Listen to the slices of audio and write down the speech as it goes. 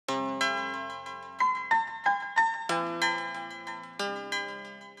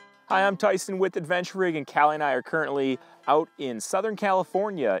Hi, I'm Tyson with Adventure Rig, and Callie and I are currently out in Southern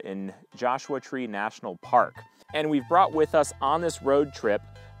California in Joshua Tree National Park. And we've brought with us on this road trip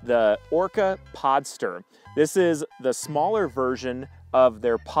the ORCA Podster. This is the smaller version of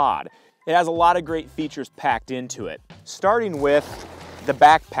their pod. It has a lot of great features packed into it, starting with the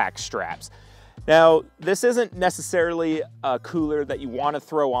backpack straps. Now, this isn't necessarily a cooler that you want to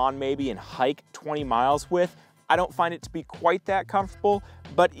throw on maybe and hike 20 miles with. I don't find it to be quite that comfortable,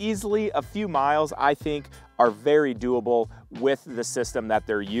 but easily a few miles I think are very doable with the system that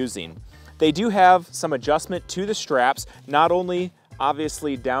they're using. They do have some adjustment to the straps, not only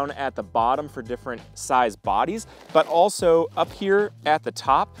obviously down at the bottom for different size bodies, but also up here at the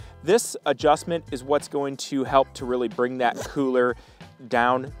top. This adjustment is what's going to help to really bring that cooler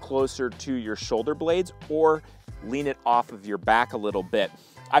down closer to your shoulder blades or lean it off of your back a little bit.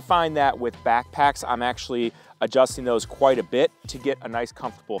 I find that with backpacks, I'm actually adjusting those quite a bit to get a nice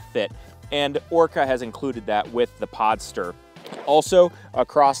comfortable fit. And ORCA has included that with the Podster. Also,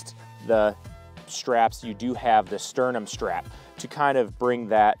 across the straps, you do have the sternum strap to kind of bring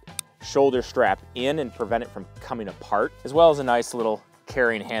that shoulder strap in and prevent it from coming apart, as well as a nice little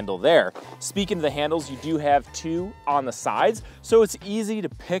carrying handle there. Speaking of the handles, you do have two on the sides, so it's easy to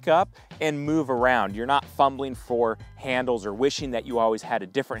pick up and move around. You're not fumbling for handles or wishing that you always had a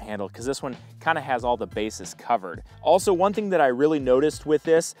different handle, because this one kind of has all the bases covered. Also, one thing that I really noticed with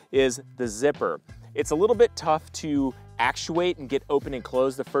this is the zipper. It's a little bit tough to actuate and get open and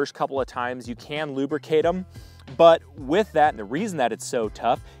closed the first couple of times. You can lubricate them, but with that, and the reason that it's so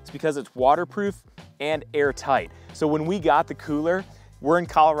tough is because it's waterproof and airtight. So when we got the cooler, we're in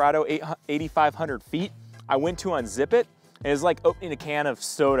Colorado, 8,500 feet. I went to unzip it, and it was like opening a can of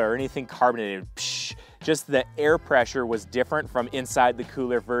soda or anything carbonated. Psh, just the air pressure was different from inside the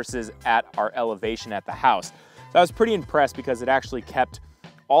cooler versus at our elevation at the house. So I was pretty impressed because it actually kept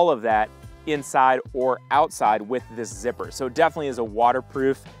all of that inside or outside with this zipper. So it definitely is a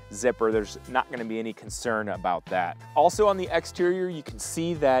waterproof zipper. There's not going to be any concern about that. Also on the exterior, you can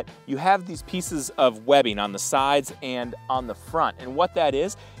see that you have these pieces of webbing on the sides and on the front. And what that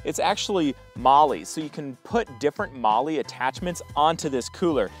is, it's actually mollies. So you can put different molly attachments onto this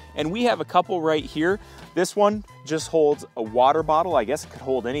cooler. And we have a couple right here. This one just holds a water bottle. I guess it could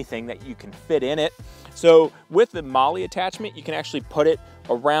hold anything that you can fit in it. So with the molly attachment, you can actually put it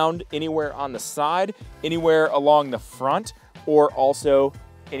around anywhere on the side, anywhere along the front, or also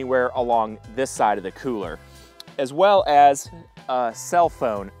anywhere along this side of the cooler, as well as a cell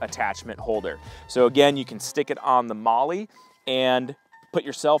phone attachment holder. So again, you can stick it on the molly and put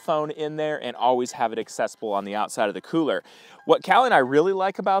your cell phone in there and always have it accessible on the outside of the cooler. What Callie and I really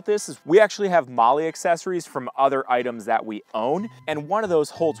like about this is we actually have molly accessories from other items that we own, and one of those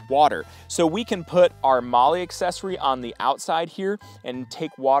holds water. So we can put our molly accessory on the outside here and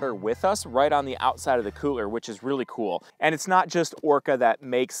take water with us right on the outside of the cooler, which is really cool. And it's not just ORCA that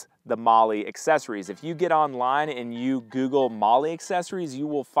makes the molly accessories. If you get online and you Google molly accessories, you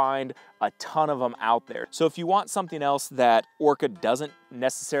will find a ton of them out there. So if you want something else that ORCA doesn't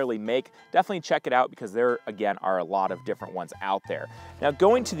necessarily make, definitely check it out, because there again are a lot of different ones out there. Now,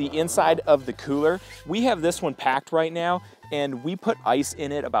 going to the inside of the cooler, we have this one packed right now, and we put ice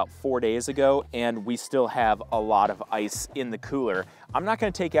in it about 4 days ago, and we still have a lot of ice in the cooler. I'm not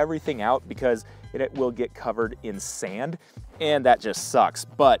going to take everything out because it will get covered in sand, and that just sucks.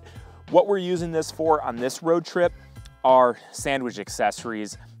 But what we're using this for on this road trip are sandwich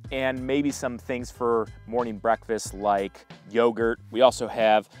accessories and maybe some things for morning breakfast like yogurt. We also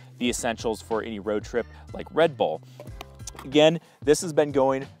have the essentials for any road trip like Red Bull. Again, this has been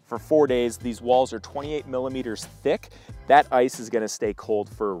going for 4 days. These walls are 28 millimeters thick. That ice is gonna stay cold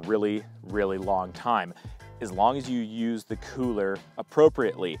for a really, really long time, as long as you use the cooler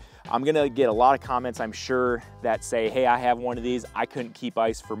appropriately. I'm gonna get a lot of comments, I'm sure, that say, hey, I have one of these. I couldn't keep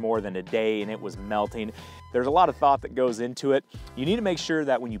ice for more than a day and it was melting. There's a lot of thought that goes into it. You need to make sure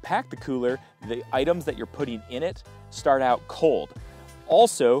that when you pack the cooler, the items that you're putting in it start out cold.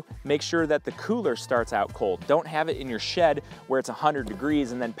 Also, make sure that the cooler starts out cold. Don't have it in your shed where it's 100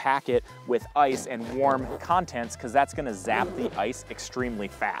 degrees and then pack it with ice and warm contents, because that's gonna zap the ice extremely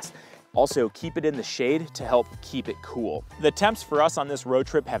fast. Also, keep it in the shade to help keep it cool. The temps for us on this road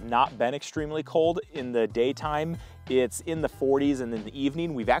trip have not been extremely cold. In the daytime, it's in the 40s, and in the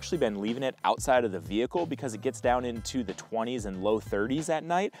evening, we've actually been leaving it outside of the vehicle because it gets down into the 20s and low 30s at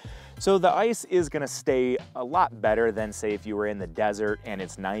night. So the ice is gonna stay a lot better than, say, if you were in the desert and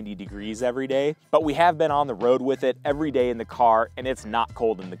it's 90 degrees every day. But we have been on the road with it every day in the car, and it's not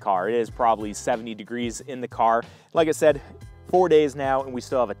cold in the car. It is probably 70 degrees in the car. Like I said, 4 days now, and we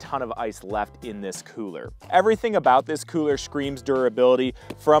still have a ton of ice left in this cooler. Everything about this cooler screams durability,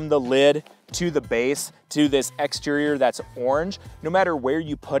 from the lid to the base to this exterior that's orange. No matter where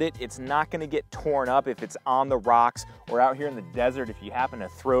you put it, it's not gonna get torn up if it's on the rocks or out here in the desert. If you happen to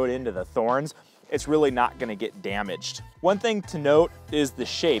throw it into the thorns, it's really not gonna get damaged. One thing to note is the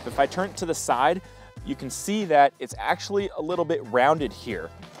shape. If I turn it to the side, you can see that it's actually a little bit rounded here.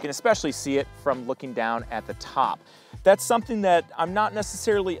 You can especially see it from looking down at the top. That's something that I'm not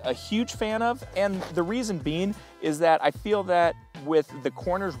necessarily a huge fan of, and the reason being is that I feel that with the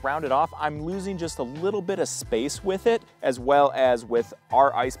corners rounded off, I'm losing just a little bit of space with it, as well as with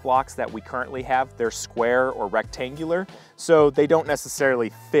our ice blocks that we currently have. They're square or rectangular, so they don't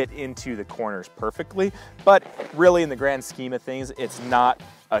necessarily fit into the corners perfectly, but really in the grand scheme of things, it's not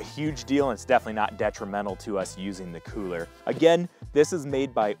a huge deal, and it's definitely not detrimental to us using the cooler. Again, this is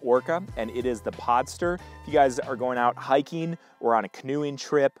made by ORCA, and it is the Podster. If you guys are going out hiking or on a canoeing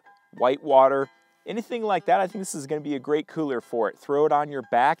trip, whitewater, anything like that, I think this is gonna be a great cooler for it. Throw it on your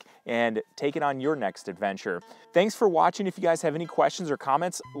back and take it on your next adventure. Thanks for watching. If you guys have any questions or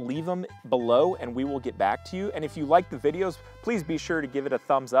comments, leave them below and we will get back to you. And if you like the videos, please be sure to give it a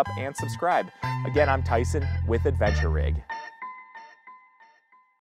thumbs up and subscribe. Again, I'm Tyson with Adventure Rig.